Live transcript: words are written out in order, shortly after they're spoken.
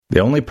The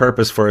only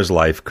purpose for his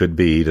life could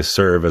be to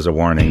serve as a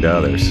warning to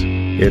others.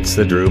 It's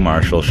the Drew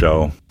Marshall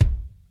Show.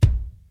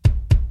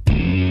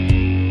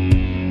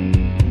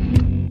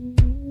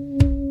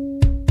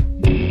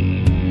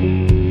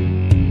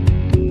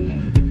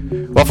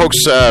 Well, folks,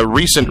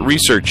 recent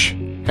research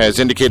has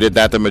indicated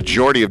that the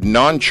majority of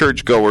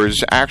non-church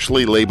goers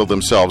actually label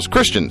themselves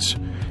Christians,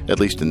 at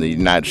least in the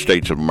United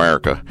States of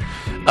America.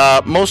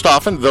 Most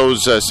often,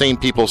 those same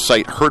people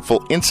cite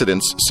hurtful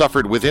incidents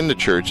suffered within the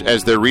church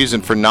as their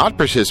reason for not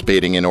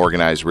participating in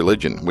organized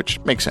religion, which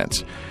makes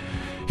sense.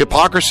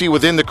 Hypocrisy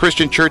within the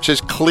Christian church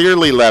has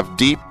clearly left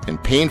deep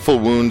and painful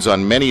wounds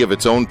on many of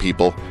its own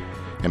people,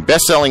 and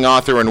best-selling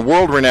author and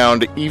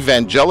world-renowned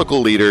evangelical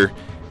leader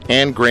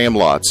Anne Graham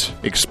Lotz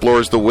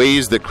explores the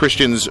ways that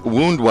Christians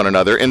wound one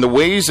another and the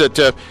ways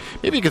that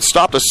maybe you can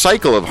stop the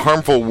cycle of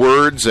harmful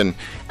words and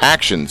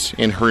actions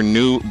in her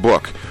new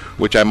book,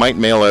 which I might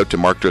mail out to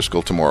Mark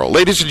Driscoll tomorrow.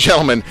 Ladies and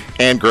gentlemen,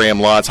 Anne Graham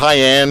Lotz. Hi,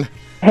 Anne.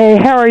 Hey,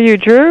 how are you,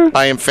 Drew?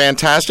 I am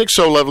fantastic.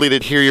 So lovely to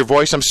hear your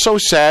voice. I'm so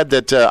sad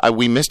that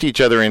we missed each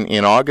other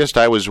in August.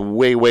 I was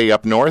way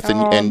up north,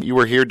 and you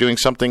were here doing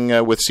something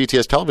with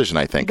CTS Television,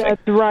 I think.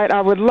 That's right. I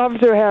would love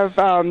to have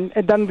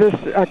done this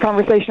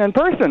conversation in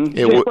person,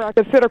 where I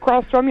could sit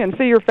across from you and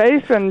see your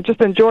face and just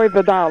enjoy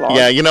the dialogue.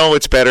 Yeah, you know,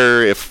 it's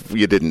better if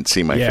you didn't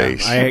see my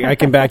face. I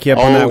can back you up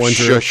on that one,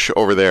 Drew. Shush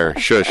over there.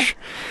 Shush.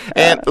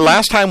 And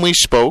last time we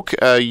spoke,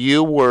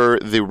 you were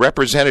the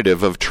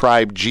representative of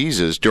Tribe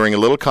Jesus during a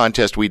little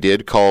contest we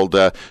did called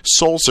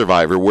Soul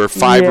Survivor, where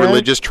 5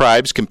 religious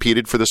tribes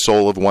competed for the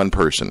soul of one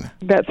person.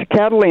 That's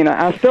Catalina.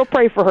 I still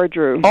pray for her,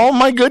 Drew. Oh,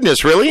 my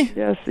goodness, really?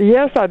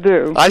 Yes, I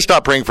do. I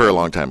stopped praying for her a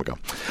long time ago.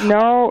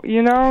 No,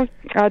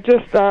 I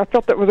just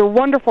felt it was a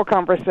wonderful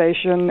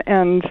conversation,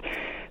 and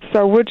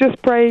so we'll just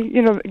pray,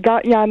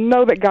 God. Yeah, I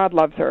know that God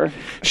loves her.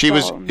 She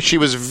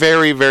was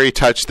very, very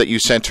touched that you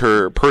sent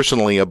her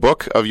personally a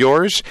book of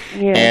yours,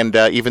 and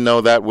even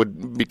though that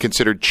would be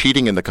considered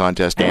cheating in the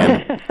contest,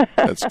 Anne,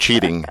 that's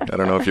cheating. I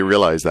don't know if you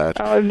realize that.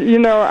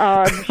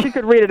 She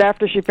could read it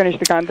after she finished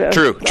the contest.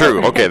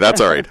 True. Okay, that's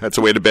all right. That's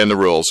a way to bend the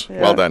rules.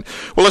 Yeah. Well done.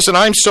 Well, listen,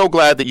 I'm so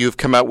glad that you've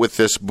come out with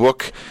this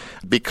book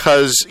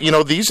because,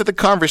 these are the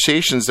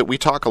conversations that we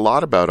talk a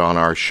lot about on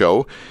our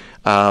show.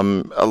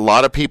 A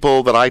lot of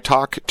people that I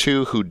talk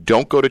to who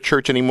don't go to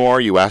church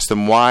anymore, you ask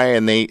them why,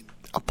 and I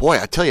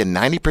tell you,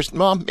 90%,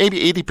 well, maybe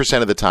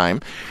 80% of the time,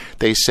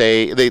 they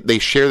say they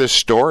share this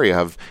story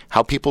of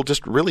how people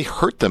just really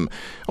hurt them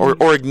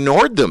or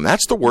ignored them.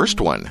 That's the worst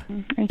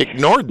one.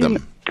 Ignored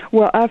them.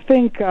 Well, I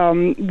think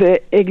the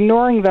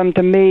ignoring them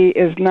to me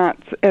is not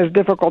as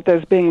difficult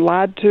as being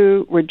lied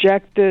to,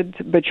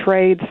 rejected,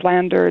 betrayed,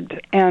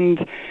 slandered,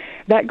 and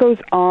that goes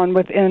on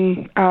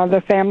within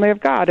the family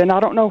of God, and I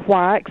don't know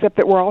why, except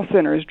that we're all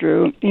sinners,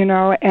 Drew.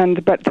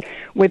 But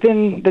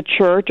within the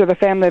church or the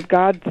family of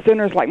God,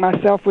 sinners like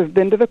myself, we've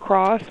been to the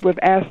cross, we've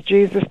asked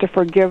Jesus to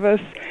forgive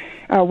us.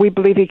 We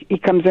believe he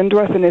comes into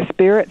us in His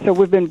Spirit, so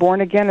we've been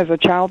born again as a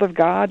child of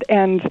God,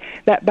 and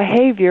that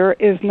behavior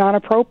is not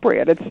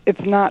appropriate.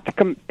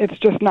 It's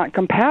just not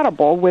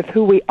compatible with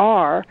who we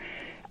are.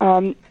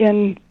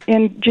 In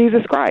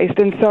Jesus Christ.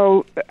 And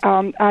so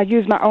I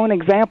use my own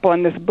example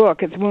in this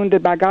book. It's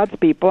Wounded by God's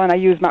People, and I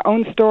use my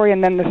own story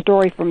and then the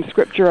story from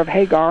Scripture of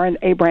Hagar and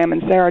Abraham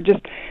and Sarah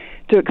just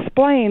to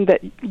explain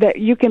that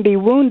you can be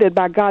wounded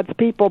by God's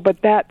people,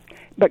 but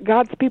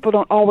God's people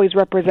don't always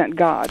represent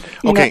God.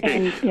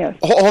 Okay.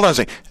 Hold on a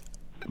second.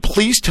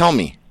 Please tell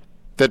me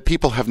that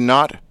people have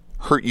not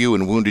hurt you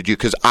and wounded you,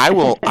 because I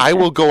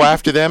will go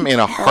after them in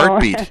a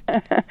heartbeat.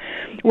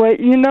 Well,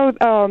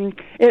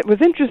 it was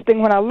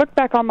interesting when I look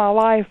back on my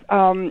life.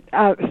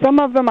 Some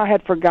of them I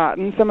had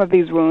forgotten, some of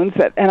these wounds,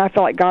 and I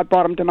felt like God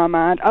brought them to my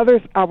mind.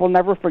 Others I will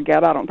never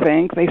forget. I don't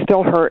think they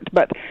still hurt,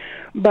 but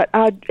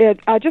I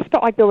just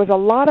felt like there was a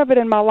lot of it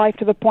in my life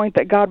to the point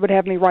that God would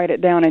have me write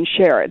it down and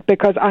share it,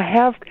 because I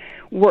have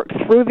worked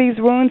through these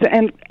wounds,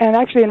 and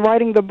actually in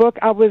writing the book,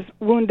 I was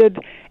wounded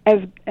as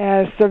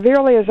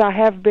severely as I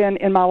have been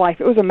in my life.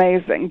 It was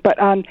amazing,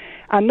 but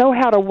I know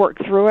how to work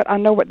through it. I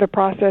know what the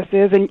process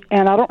is,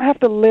 and I don't have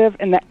to live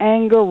in the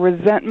anger,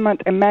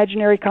 resentment,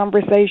 imaginary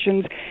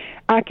conversations.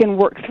 I can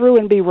work through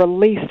and be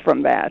released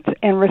from that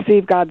and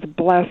receive God's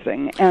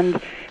blessing.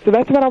 And so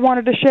that's what I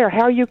wanted to share,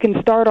 how you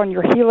can start on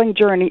your healing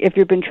journey if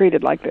you've been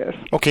treated like this.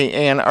 Okay,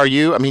 Anne,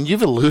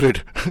 you've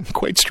alluded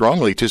quite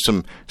strongly to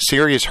some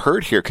serious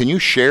hurt here. Can you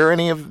share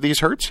any of these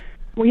hurts?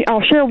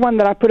 I'll share one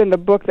that I put in the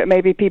book that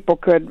maybe people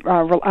could,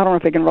 I don't know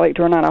if they can relate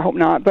to or not, I hope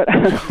not, but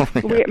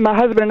my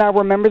husband and I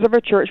were members of a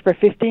church for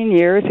 15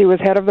 years. He was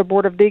head of the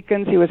board of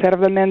deacons, he was head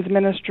of the men's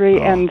ministry,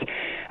 and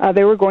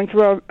they were going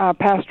through a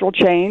pastoral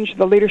change.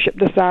 The leadership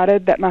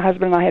decided that my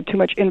husband and I had too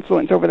much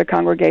influence over the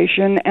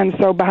congregation, and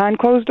so behind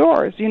closed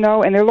doors, and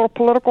their little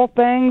political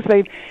things,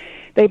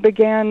 they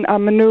began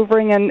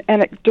maneuvering, and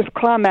it just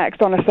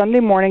climaxed on a Sunday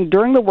morning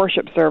during the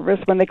worship service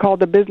when they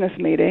called a business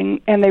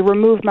meeting, and they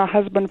removed my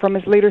husband from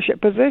his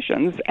leadership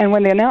positions. And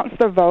when they announced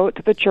the vote,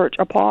 the church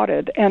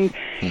applauded. And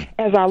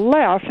as I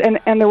left, and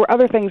there were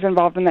other things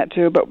involved in that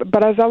too,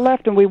 but as I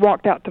left and we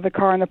walked out to the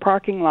car in the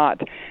parking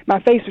lot, my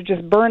face was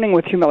just burning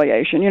with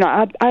humiliation. You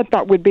know, I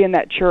thought we'd be in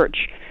that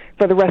church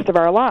for the rest of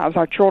our lives.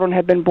 Our children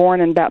had been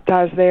born and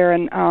baptized there,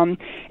 and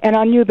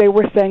I knew they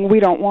were saying, "We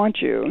don't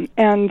want you."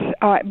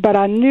 But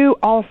I knew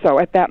also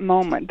at that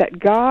moment that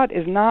God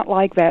is not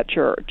like that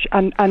church.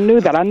 I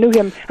knew that. I knew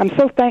Him. I'm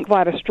so thankful I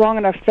had a strong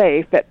enough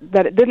faith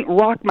that it didn't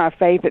rock my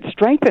faith. It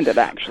strengthened it,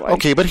 actually.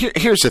 Okay, but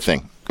here's the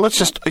thing. Let's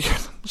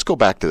go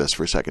back to this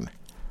for a second.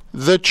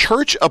 The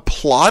church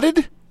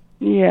applauded?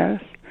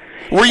 Yes.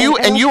 Were you?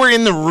 And you were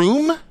in the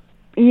room?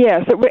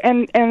 Yes,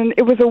 and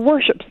it was a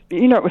worship.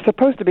 You know, it was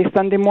supposed to be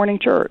Sunday morning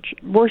church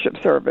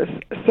worship service.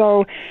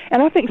 So,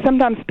 and I think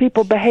sometimes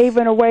people behave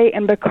in a way,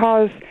 and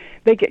because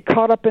they get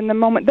caught up in the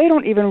moment, they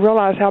don't even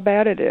realize how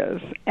bad it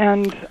is.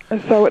 And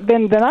so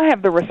then I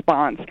have the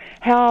response.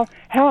 How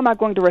am I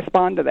going to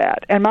respond to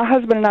that? And my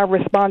husband and I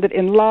responded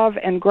in love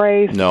and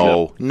grace.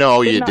 No,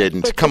 you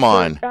didn't. Come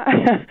on.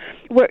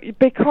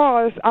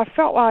 Because I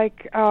felt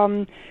like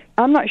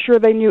I'm not sure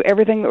they knew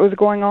everything that was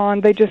going on.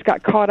 They just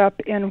got caught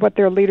up in what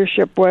their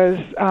leadership was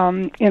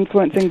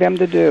influencing them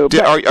to do.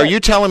 Are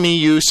you telling me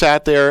you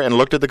sat there and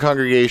looked at the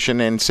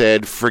congregation and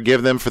said,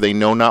 "Forgive them, for they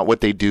know not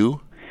what they do"?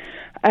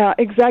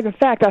 Exactly. In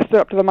fact, I stood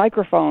up to the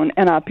microphone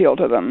and I appealed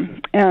to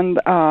them, and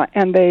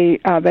they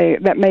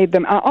that made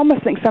them. I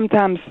almost think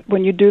sometimes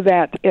when you do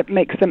that, it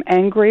makes them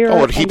angrier.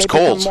 Oh, it heaps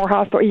coals. More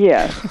hostile.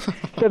 Yes.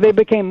 So they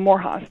became more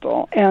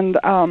hostile, and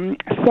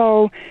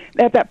so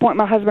at that point,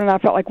 my husband and I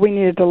felt like we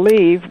needed to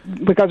leave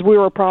because we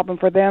were a problem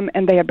for them,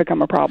 and they had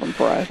become a problem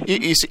for us.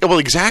 You see, well,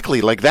 exactly.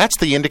 Like that's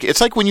the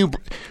It's like when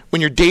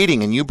you're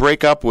dating and you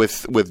break up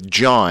with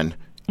John.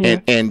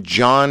 And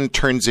John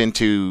turns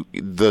into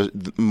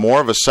the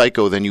more of a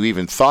psycho than you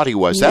even thought he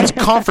was. That's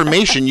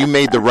confirmation you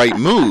made the right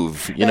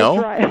move, you know?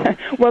 That's right.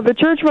 Well, the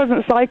church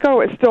wasn't psycho.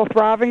 It's still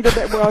thriving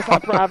today. Well, it's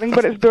not thriving,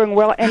 but it's doing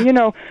well. And, you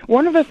know,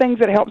 one of the things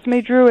that helps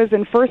me, Drew, is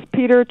in 1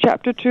 Peter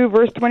chapter 2,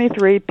 verse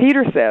 23,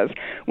 Peter says,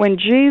 when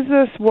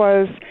Jesus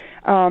was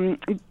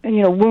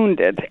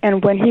wounded,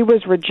 and when he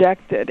was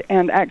rejected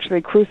and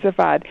actually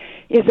crucified,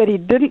 is that he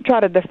didn't try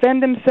to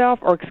defend himself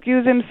or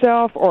excuse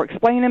himself or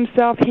explain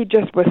himself. He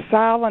just was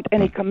silent,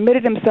 and he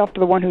committed himself to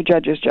the one who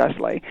judges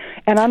justly.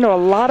 And I know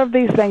a lot of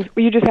these things,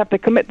 you just have to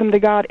commit them to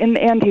God. In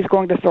the end, He's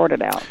going to sort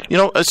it out. You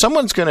know,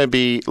 someone's going to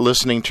be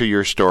listening to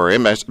your story.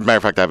 As a matter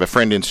of fact, I have a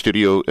friend in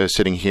studio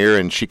sitting here,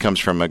 and she comes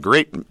from a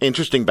great,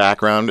 interesting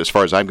background as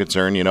far as I'm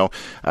concerned, you know,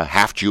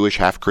 half Jewish,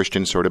 half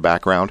Christian sort of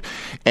background.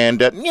 And,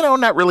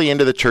 not really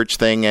into the church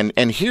thing.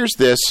 And here's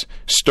this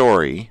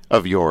story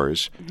of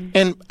yours. Mm-hmm.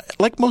 And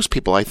like most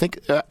people, I think,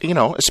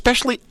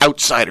 especially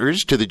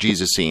outsiders to the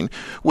Jesus scene,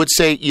 would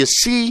say, you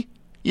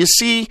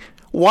see,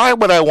 why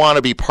would I want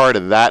to be part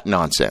of that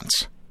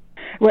nonsense?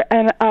 Well,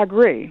 and I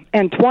agree.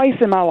 And twice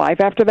in my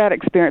life, after that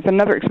experience,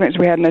 another experience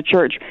we had in the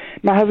church,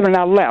 my husband and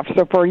I left.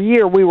 So for a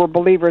year, we were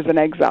believers in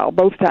exile,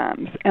 both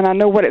times. And I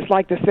know what it's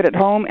like to sit at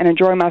home and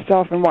enjoy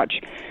myself and watch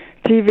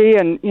TV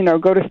and,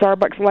 go to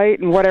Starbucks late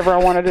and whatever I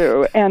want to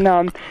do.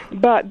 And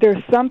but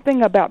there's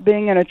something about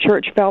being in a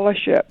church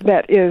fellowship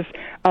that is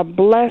a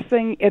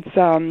blessing. It's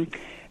an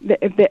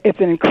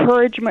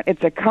encouragement.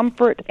 It's a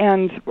comfort.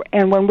 And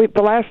when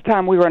the last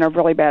time we were in a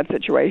really bad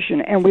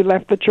situation and we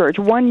left the church,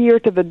 1 year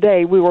to the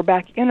day we were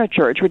back in a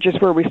church, which is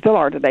where we still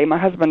are today. My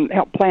husband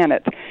helped plant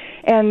it,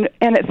 and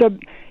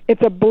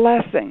it's a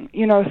blessing,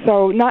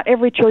 So not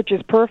every church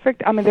is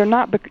perfect. I mean, they're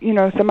not.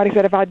 Somebody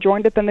said if I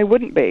joined it, then they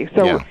wouldn't be.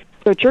 So. Yeah.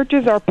 So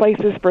churches are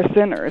places for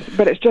sinners,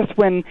 but it's just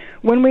when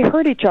we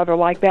hurt each other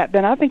like that,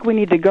 then I think we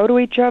need to go to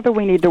each other,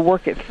 we need to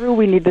work it through,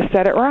 we need to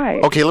set it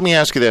right. Okay, let me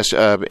ask you this,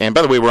 and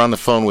by the way, we're on the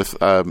phone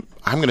with, I'm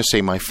going to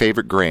say my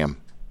favorite Graham.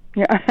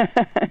 Yeah,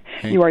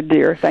 you are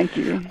dear, thank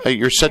you.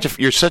 You're such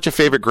a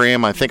favorite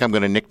Graham, I think I'm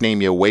going to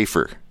nickname you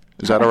Wafer.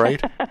 Is that all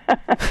right?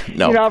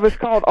 No. I was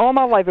called all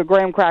my life a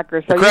graham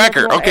cracker. So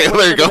cracker. Okay,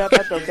 there you go.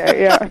 That's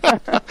okay.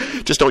 Yeah.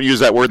 Just don't use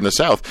that word in the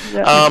South.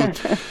 Yeah.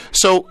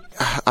 So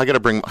I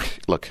got to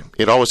look.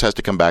 It always has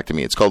to come back to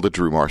me. It's called the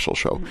Drew Marshall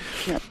Show.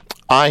 Yeah.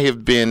 I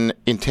have been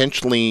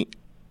intentionally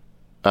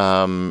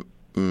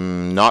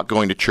not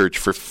going to church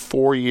for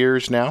 4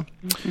 years now,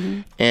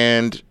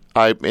 and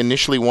I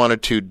initially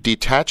wanted to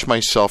detach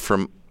myself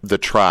from the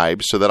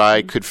tribe so that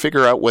I could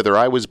figure out whether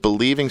I was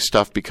believing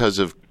stuff because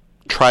of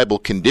tribal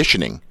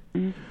conditioning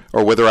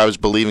or whether I was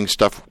believing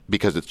stuff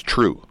because it's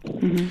true.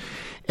 Mm-hmm.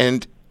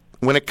 And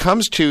when it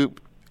comes to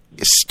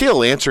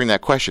still answering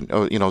that question,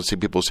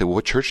 people say, well,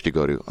 what church do you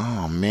go to?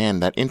 Oh, man,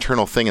 that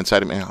internal thing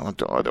inside of me,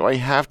 do I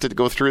have to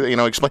go through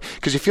that, explain?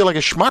 Because you feel like a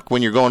schmuck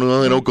when you're going,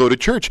 well, I don't go to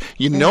church.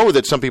 You know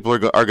that some people are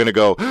going to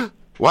go,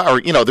 wow,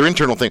 or, their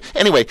internal thing.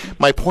 Anyway,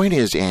 my point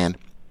is, Ann,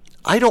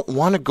 I don't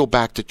want to go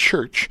back to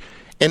church.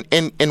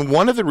 And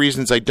one of the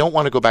reasons I don't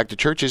want to go back to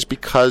church is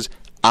because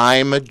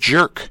I'm a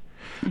jerk.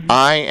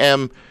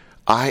 Mm-hmm.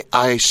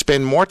 I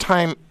spend more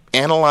time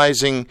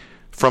analyzing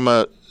from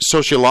a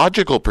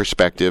sociological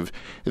perspective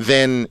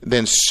than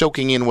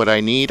soaking in what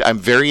I need. I'm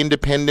very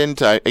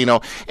independent,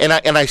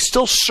 and I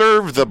still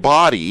serve the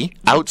body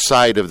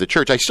outside of the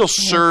church. I still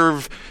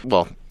serve,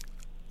 well,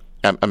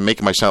 I'm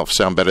making myself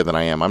sound better than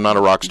I am. I'm not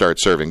a rock star at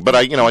serving, but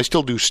I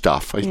still do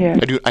stuff.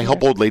 I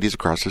help old ladies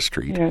across the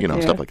street,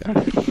 stuff like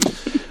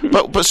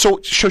that. but so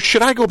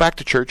should I go back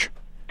to church?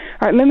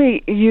 All right, let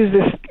me use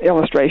this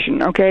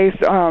illustration, okay?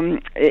 So,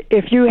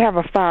 if you have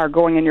a fire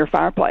going in your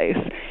fireplace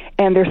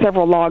and there's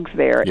several logs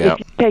there, if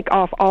you take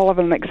off all of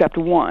them except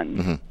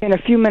one, in a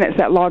few minutes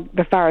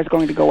the fire is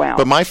going to go out.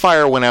 But my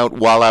fire went out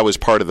while I was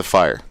part of the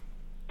fire.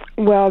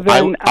 Well,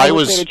 then I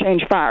would say to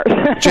change fires.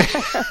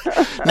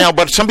 Now,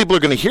 but some people are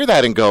going to hear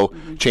that and go,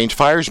 change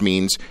fires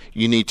means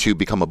you need to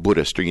become a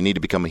Buddhist, or you need to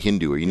become a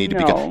Hindu, or you need to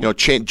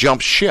become,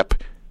 jump ship.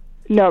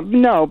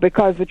 No,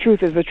 because the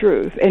truth is the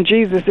truth, and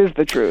Jesus is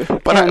the truth.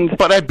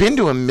 But I've been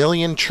to a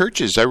million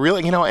churches. I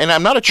really, and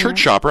I'm not a church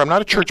shopper. I'm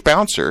not a church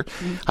bouncer.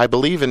 I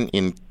believe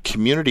in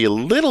community a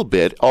little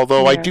bit,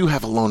 although I do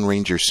have a Lone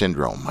Ranger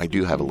syndrome. I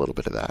do have a little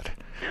bit of that.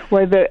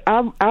 Well,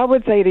 I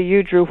would say to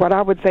you, Drew, what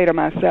I would say to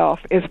myself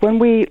is when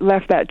we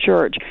left that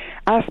church,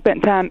 I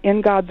spent time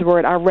in God's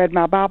Word. I read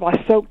my Bible.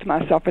 I soaked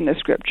myself in the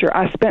Scripture.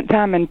 I spent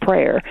time in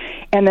prayer.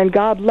 And then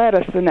God led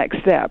us the next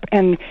step.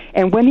 And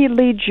when He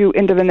leads you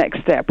into the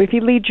next step, if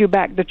He leads you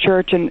back to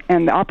church and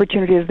the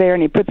opportunity is there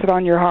and He puts it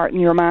on your heart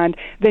and your mind,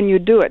 then you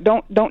do it.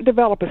 Don't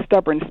develop a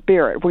stubborn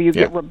spirit where you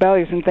get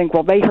rebellious and think,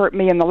 well, they hurt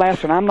me in the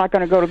last one. I'm not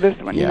going to go to this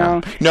one,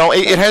 No,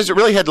 it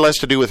really had less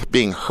to do with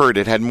being hurt.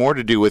 It had more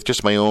to do with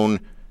just my own...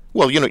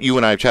 Well, you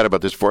and I have chatted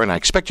about this before, and I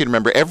expect you to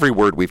remember every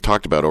word we've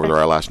talked about over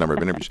our last number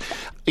of interviews.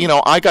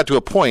 I got to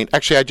a point,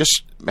 actually, I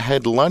just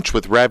had lunch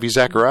with Ravi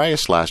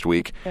Zacharias last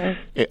week. I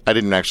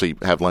didn't actually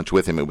have lunch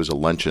with him. It was a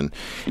luncheon.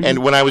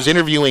 And when I was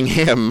interviewing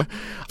him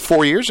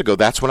 4 years ago,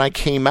 that's when I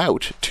came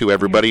out to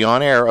everybody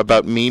on air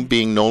about me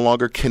being no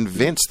longer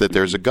convinced that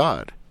there's a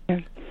God.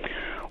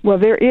 Well,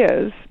 there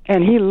is,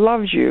 and He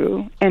loves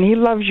you, and He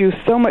loves you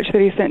so much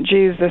that He sent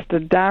Jesus to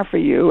die for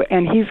you,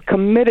 and He's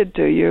committed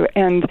to you,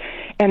 and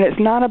it's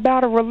not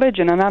about a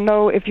religion. And I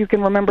know if you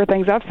can remember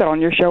things I've said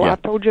on your show,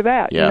 I've told you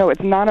that.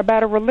 It's not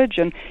about a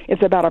religion.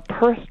 It's about a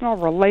personal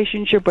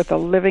relationship with the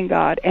living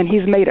God, and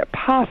He's made it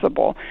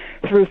possible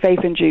through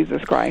faith in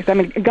Jesus Christ. I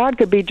mean, God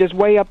could be just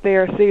way up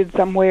there, seated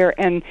somewhere,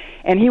 and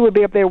He would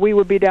be up there, we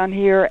would be down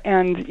here,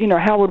 and,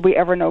 how would we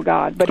ever know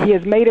God? But He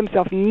has made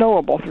Himself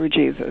knowable through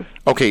Jesus.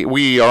 Okay,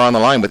 we are on the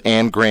line with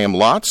Anne Graham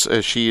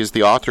Lotz. She is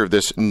the author of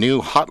this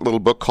new hot little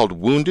book called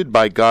Wounded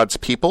by God's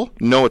People.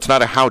 No, it's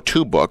not a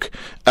how-to book.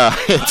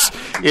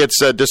 It's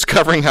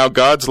discovering how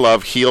God's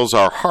love heals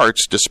our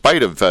hearts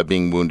despite of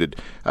being wounded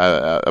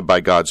by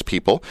God's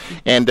people.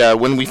 And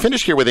when we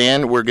finish here with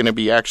Anne, we're going to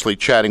be actually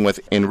chatting with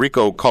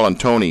Enrico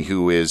Colantoni,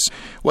 who is,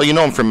 well, you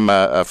know him from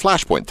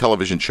Flashpoint,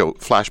 television show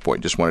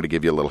Flashpoint. Just wanted to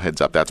give you a little heads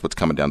up. That's what's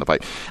coming down the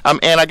pipe.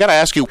 And I got to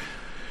ask you,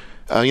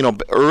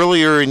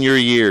 earlier in your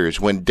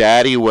years when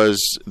Daddy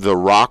was the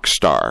rock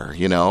star,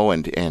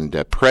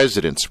 and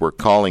presidents were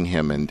calling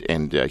him,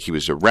 and he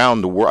was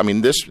around the world. I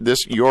mean,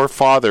 this your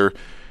father,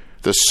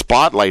 the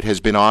spotlight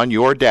has been on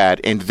your dad,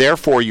 and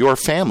therefore your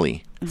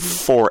family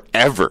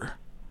forever.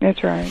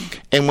 That's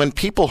right. And when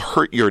people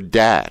hurt your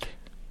dad,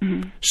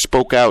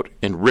 spoke out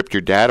and ripped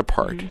your dad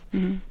apart,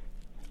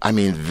 I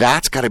mean,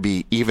 that's got to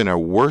be even a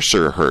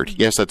worser hurt.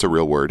 Yes, that's a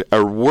real word.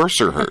 A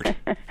worser hurt.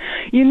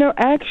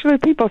 Actually,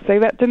 people say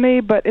that to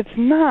me, but it's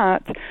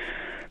not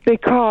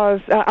because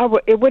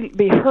it wouldn't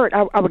be hurt.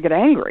 I would get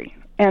angry.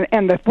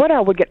 And what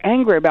I would get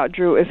angry about,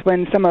 Drew, is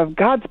when some of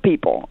God's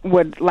people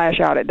would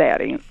lash out at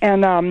Daddy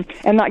and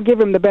not give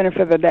him the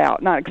benefit of the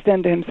doubt, not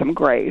extend to him some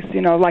grace.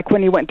 Like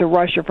when he went to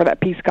Russia for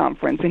that peace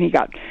conference and he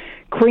got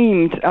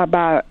creamed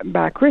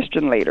by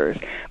Christian leaders.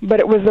 But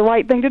it was the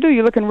right thing to do.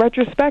 You look in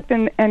retrospect,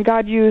 and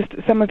God used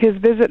some of His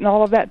visit and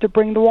all of that to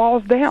bring the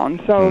walls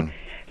down.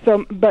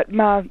 But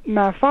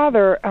my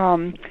father,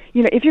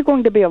 if you're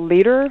going to be a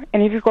leader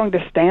and if you're going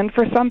to stand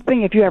for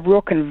something, if you have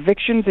real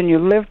convictions and you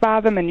live by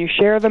them and you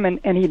share them,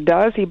 and he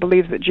does, he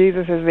believes that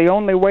Jesus is the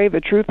only way,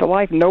 the truth, the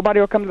life. Nobody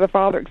will come to the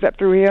Father except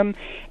through Him,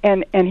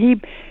 and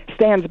he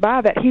stands by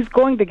that. He's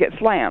going to get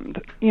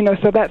slammed,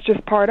 so that's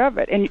just part of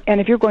it.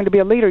 And if you're going to be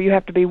a leader, you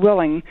have to be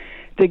willing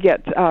to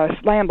get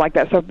slammed like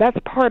that. So that's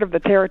part of the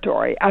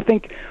territory. I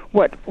think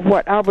what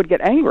I would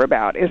get angry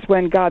about is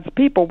when God's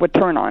people would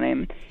turn on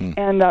him,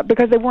 and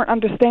because they weren't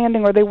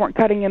understanding or they weren't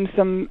cutting him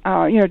some,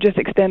 just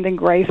extending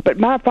grace. But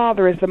my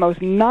father is the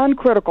most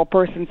non-critical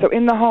person. So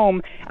in the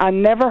home, I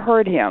never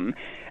heard him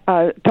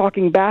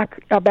talking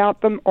back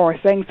about them or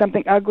saying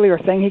something ugly or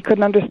saying he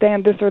couldn't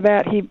understand this or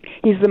that.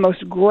 He's the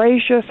most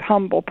gracious,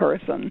 humble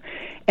person.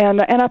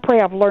 And I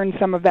pray I've learned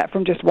some of that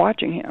from just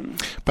watching him.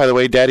 By the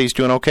way, Daddy's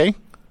doing okay?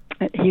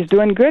 He's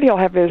doing good. He'll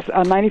have his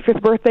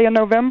 95th birthday in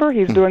November.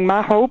 He's doing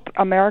My Hope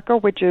America,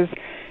 which is,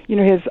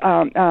 his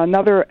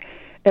another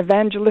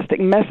evangelistic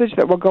message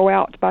that will go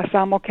out by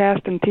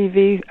simulcast and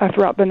TV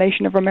throughout the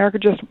nation of America,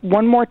 just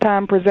one more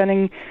time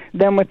presenting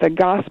them with the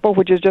gospel,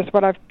 which is just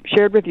what I've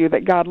shared with you,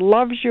 that God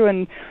loves you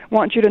and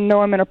wants you to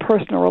know Him in a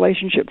personal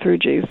relationship through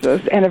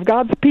Jesus. And if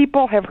God's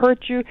people have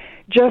hurt you,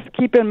 just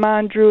keep in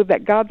mind, Drew,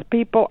 that God's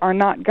people are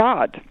not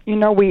God. You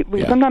know, we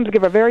sometimes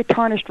give a very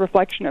tarnished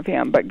reflection of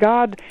Him, but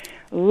God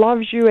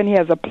loves you and He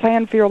has a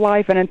plan for your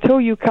life, and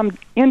until you come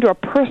into a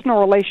personal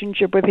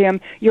relationship with Him,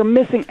 you're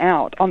missing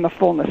out on the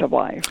fullness of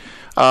life.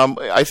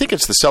 I think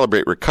it's the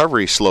Celebrate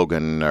Recovery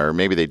slogan, or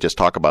maybe they just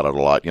talk about it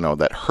a lot,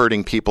 that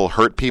hurting people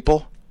hurt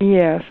people.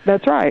 Yes,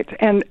 that's right.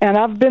 And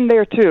I've been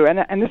there too,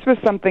 and this was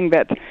something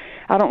that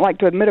I don't like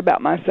to admit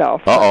about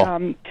myself,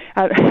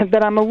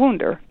 that I'm a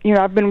wounder.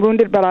 I've been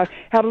wounded, but I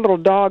had a little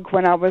dog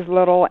when I was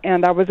little,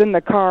 and I was in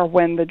the car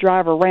when the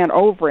driver ran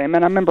over him,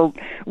 and I remember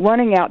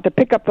running out to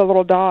pick up the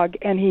little dog,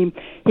 and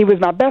he was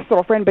my best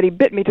little friend, but he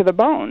bit me to the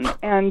bone.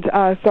 And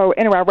so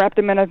anyway, I wrapped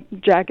him in a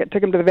jacket,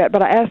 took him to the vet,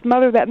 but I asked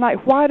Mother that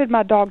night, why did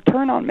my dog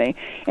turn on me?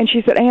 And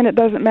she said, Ann, it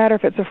doesn't matter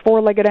if it's a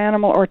four-legged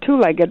animal or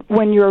two-legged.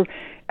 When you're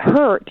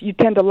hurt, you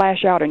tend to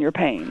lash out in your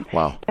pain.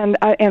 Wow. And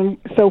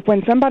so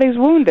when somebody's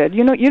wounded,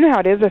 you know how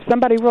it is. If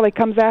somebody really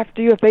comes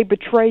after you, if they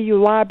betray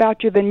you, lie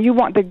about you, then you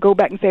want to go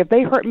back and say, if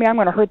they hurt me, I'm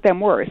going to hurt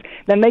them worse.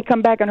 Then they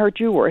come back and hurt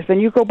you worse.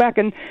 Then you go back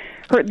and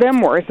hurt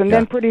them worse. And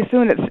then pretty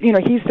soon it's,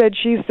 he said,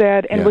 she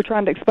said, and we're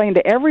trying to explain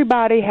to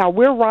everybody how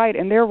we're right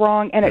and they're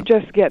wrong, and it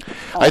just gets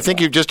awful. I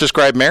think you've just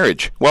described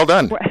marriage. Well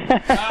done.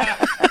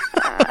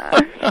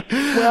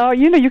 Well,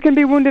 you can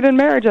be wounded in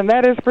marriage, and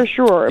that is for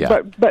sure.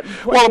 Yeah. But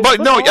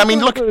no. I mean,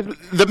 look.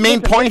 The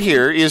main point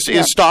here is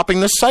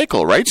stopping the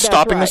cycle, right? That's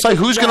stopping right. the cycle.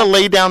 Who's going to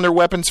lay down their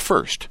weapons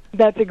first?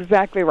 That's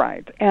exactly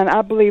right. And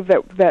I believe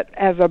that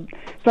as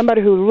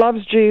somebody who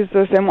loves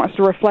Jesus and wants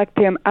to reflect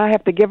Him, I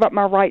have to give up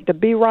my right to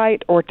be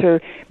right, or to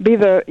be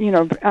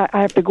I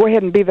have to go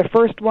ahead and be the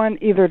first one,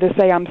 either to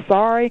say I'm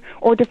sorry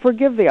or to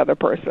forgive the other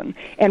person.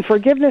 And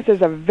forgiveness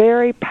is a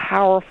very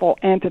powerful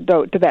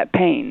antidote to that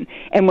pain.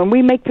 And when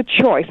we make the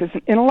choice, it's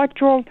an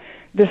intellectual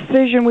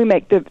decision we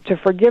make to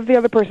forgive the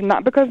other person,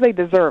 not because they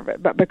deserve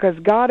it, but because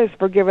God has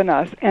forgiven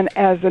us, and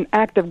as an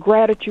act of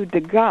gratitude to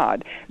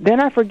God,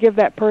 then I forgive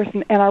that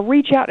person, and I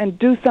reach out and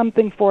do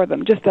something for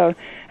them, just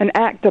an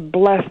act to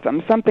bless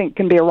them. Something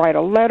can be write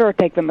a letter, or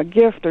take them a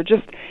gift,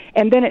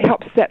 and then it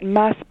helps set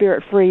my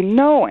spirit free,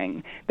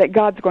 knowing that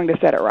God's going to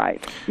set it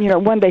right.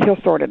 One day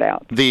He'll sort it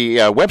out. The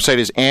website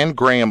is Ann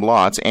Graham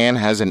Lotz. Ann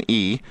has an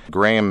E.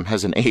 Graham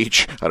has an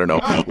H. I don't know.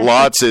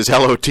 Lotz is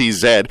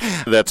L-O-T-Z.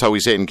 That's how we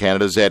say it in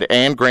Canada, Z.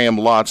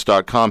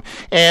 AnnGrahamLotz.com.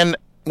 And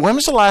when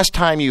was the last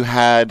time you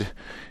had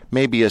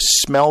maybe a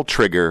smell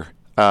trigger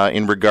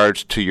in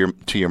regards to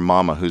your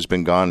mama, who's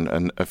been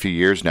gone a few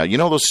years now? You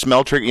know those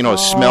smell triggers? A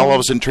smell all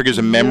of a sudden triggers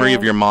a memory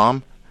of your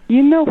mom?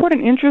 What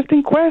an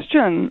interesting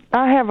question.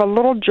 I have a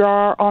little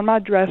jar on my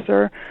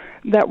dresser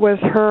that was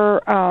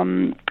her,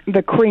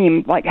 the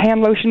cream, like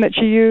hand lotion that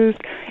she used.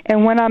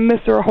 And when I miss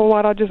her a whole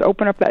lot, I'll just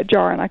open up that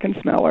jar and I can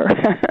smell her.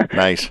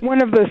 Nice.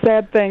 One of the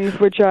sad things,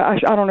 which I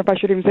don't know if I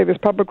should even say this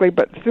publicly,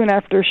 but soon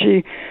after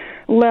she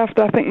left,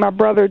 I think my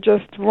brother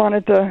just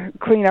wanted to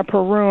clean up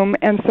her room,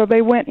 and so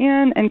they went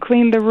in and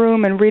cleaned the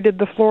room and redid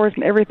the floors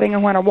and everything,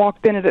 and when I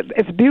walked in,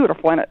 it's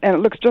beautiful, and it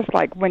looks just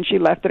like when she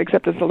left it,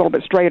 except it's a little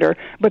bit straighter,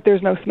 but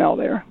there's no smell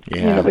there.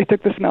 Yeah. They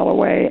took the smell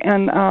away,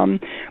 and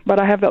but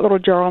I have that little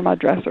jar on my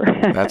dresser.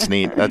 That's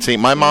neat.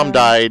 My mom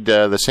died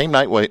the same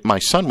night my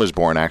son was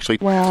born, actually.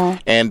 Wow.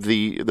 And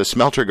the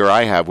smell trigger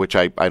I have, which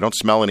I don't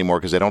smell anymore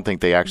because I don't think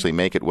they actually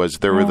make it, was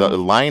there was a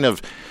line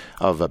of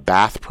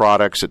bath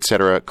products,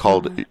 etc.,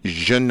 called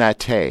Jean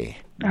Naté.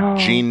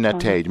 Jean Naté.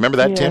 Do you remember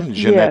that, Tim?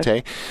 Jean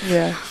Naté?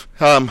 Yes.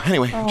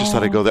 Anyway, just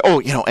thought I'd go there.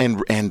 Oh,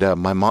 and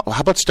my mom.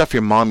 How about stuff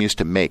your mom used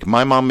to make?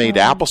 My mom made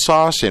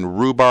applesauce and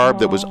rhubarb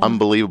that was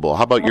unbelievable.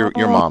 How about your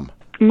mom?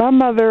 My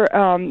mother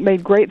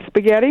made great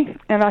spaghetti,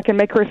 and I can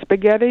make her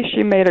spaghetti.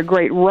 She made a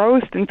great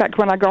roast. In fact,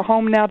 when I go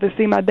home now to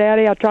see my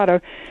daddy, I try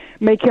to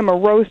make him a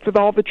roast with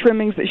all the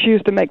trimmings that she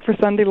used to make for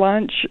Sunday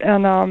lunch.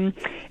 And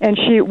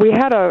we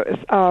had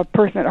a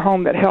person at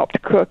home that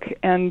helped cook,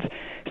 and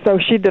so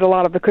she did a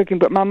lot of the cooking.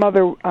 But my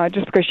mother,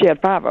 just because she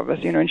had 5 of us,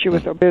 and she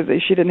was so busy,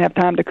 she didn't have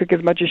time to cook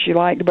as much as she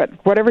liked. But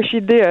whatever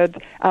she did,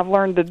 I've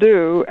learned to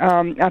do.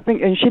 I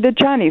think, and she did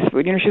Chinese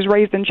food. She's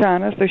raised in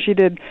China, so she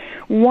did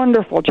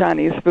wonderful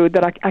Chinese food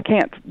that I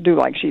can't do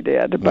like she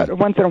did. But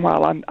once in a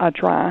while, I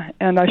try.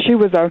 And she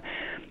was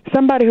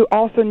somebody who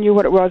also knew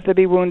what it was to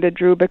be wounded,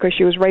 Drew, because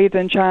she was raised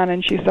in China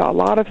and she saw a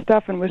lot of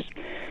stuff and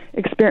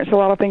experienced a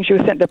lot of things. She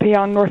was sent to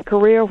Pyongyang, North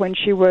Korea when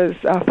she was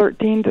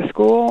 13 to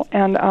school,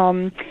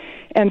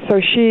 and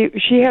so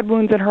she had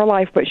wounds in her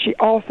life, but she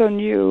also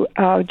knew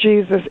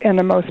Jesus in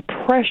the most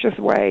precious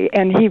way,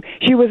 and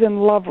she was in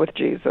love with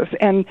Jesus,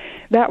 and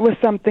that was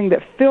something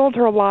that filled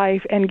her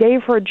life and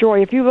gave her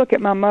joy. If you look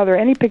at my mother,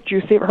 any picture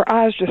you see of her,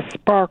 eyes just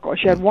sparkle.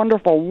 She had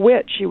wonderful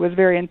wit. She was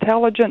very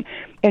intelligent,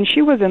 and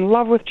she was in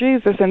love with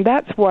Jesus, and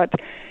that's what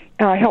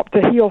helped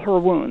to heal her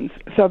wounds.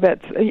 So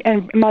that's,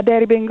 and my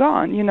daddy being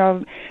gone,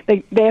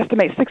 they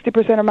estimate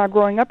 60% of my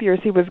growing up years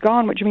he was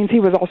gone, which means he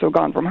was also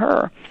gone from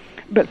her.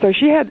 But so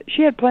she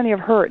had plenty of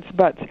hurts,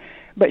 but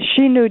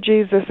she knew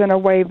Jesus in a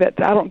way that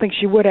I don't think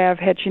she would have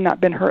had she not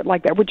been hurt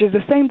like that, which is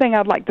the same thing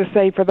I'd like to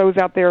say for those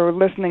out there who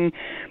are listening,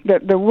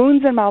 that the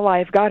wounds in my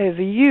life, God has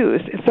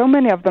used, so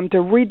many of them,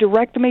 to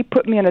redirect me,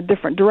 put me in a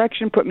different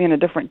direction, put me in a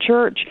different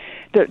church,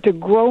 to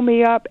grow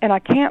me up, and I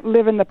can't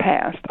live in the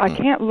past. I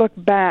can't look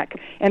back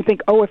and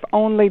think, oh, if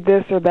only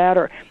this or that,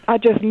 or I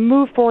just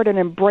move forward and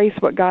embrace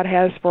what God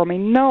has for me,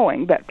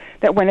 knowing that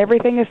when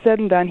everything is said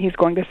and done, He's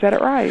going to set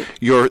it right.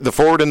 The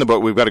forward in the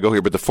book, we've got to go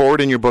here, but the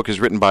forward in your book is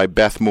written by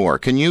Beth Moore.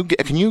 Can you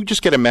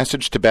just get a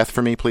message to Beth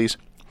for me, please?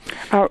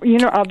 I'll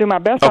do my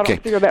best. Okay. I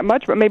don't see her that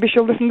much, but maybe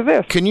she'll listen to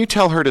this. Can you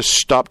tell her to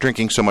stop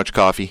drinking so much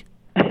coffee?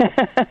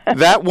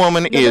 That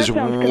woman is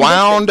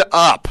wound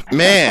up,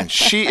 man.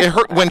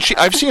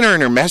 I've seen her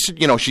in her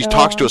message. She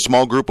talks to a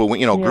small group of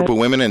group of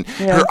women, and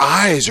her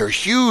eyes are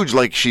huge,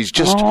 like she's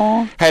just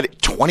had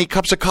 20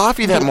 cups of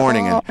coffee that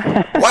morning. And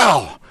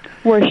wow.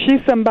 Well, she's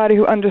somebody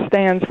who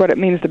understands what it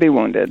means to be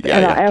wounded,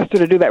 I asked her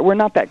to do that. We're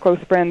not that close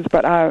friends,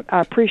 but I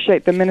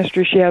appreciate the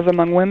ministry she has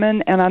among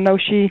women, and I know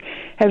she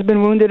has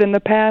been wounded in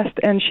the past,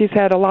 and she's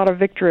had a lot of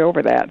victory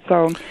over that.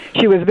 So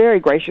she was very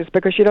gracious,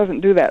 because she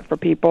doesn't do that for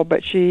people,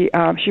 but she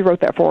wrote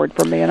that forward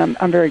for me, and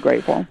I'm very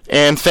grateful.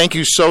 And thank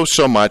you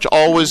so much.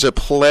 Always a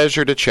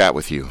pleasure to chat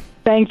with you.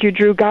 Thank you,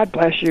 Drew. God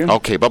bless you.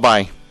 Okay,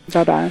 bye-bye.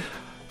 Bye-bye.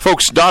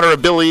 Folks, daughter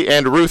of Billy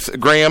and Ruth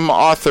Graham,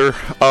 author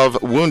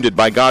of Wounded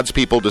by God's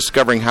People,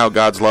 Discovering How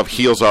God's Love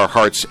Heals Our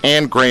Hearts,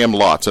 and Graham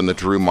Lotz on The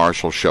Drew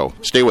Marshall Show.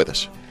 Stay with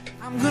us.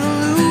 I'm going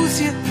to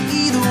lose you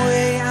either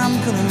way. I'm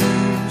going to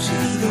lose you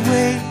either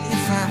way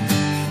if I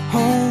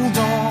hold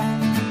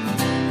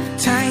on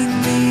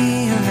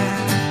tightly or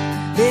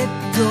I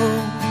let go.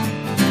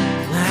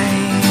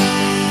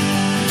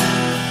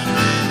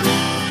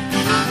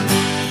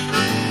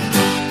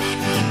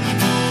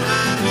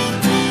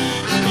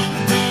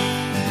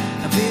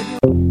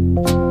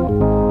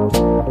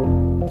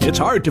 It's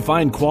hard to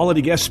find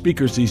quality guest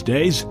speakers these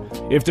days.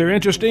 If they're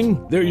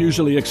interesting, they're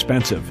usually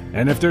expensive.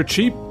 And if they're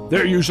cheap,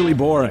 they're usually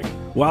boring.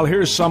 Well,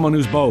 here's someone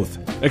who's both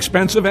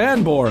expensive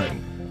and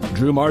boring.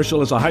 Drew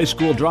Marshall is a high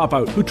school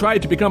dropout who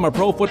tried to become a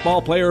pro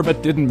football player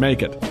but didn't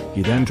make it.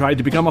 He then tried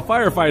to become a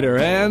firefighter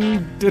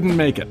and didn't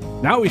make it.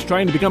 Now he's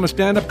trying to become a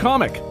stand-up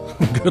comic.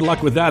 Good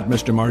luck with that,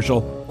 Mr.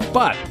 Marshall.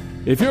 But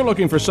if you're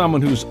looking for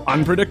someone who's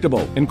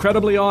unpredictable,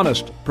 incredibly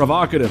honest,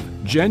 provocative,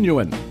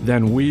 genuine,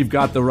 then we've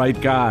got the right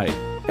guy.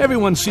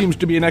 Everyone seems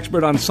to be an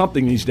expert on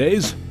something these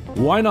days.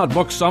 Why not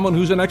book someone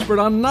who's an expert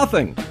on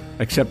nothing,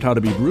 except how to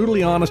be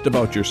brutally honest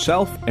about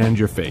yourself and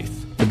your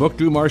faith? To book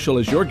Drew Marshall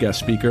as your guest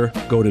speaker,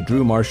 go to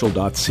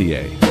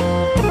drewmarshall.ca.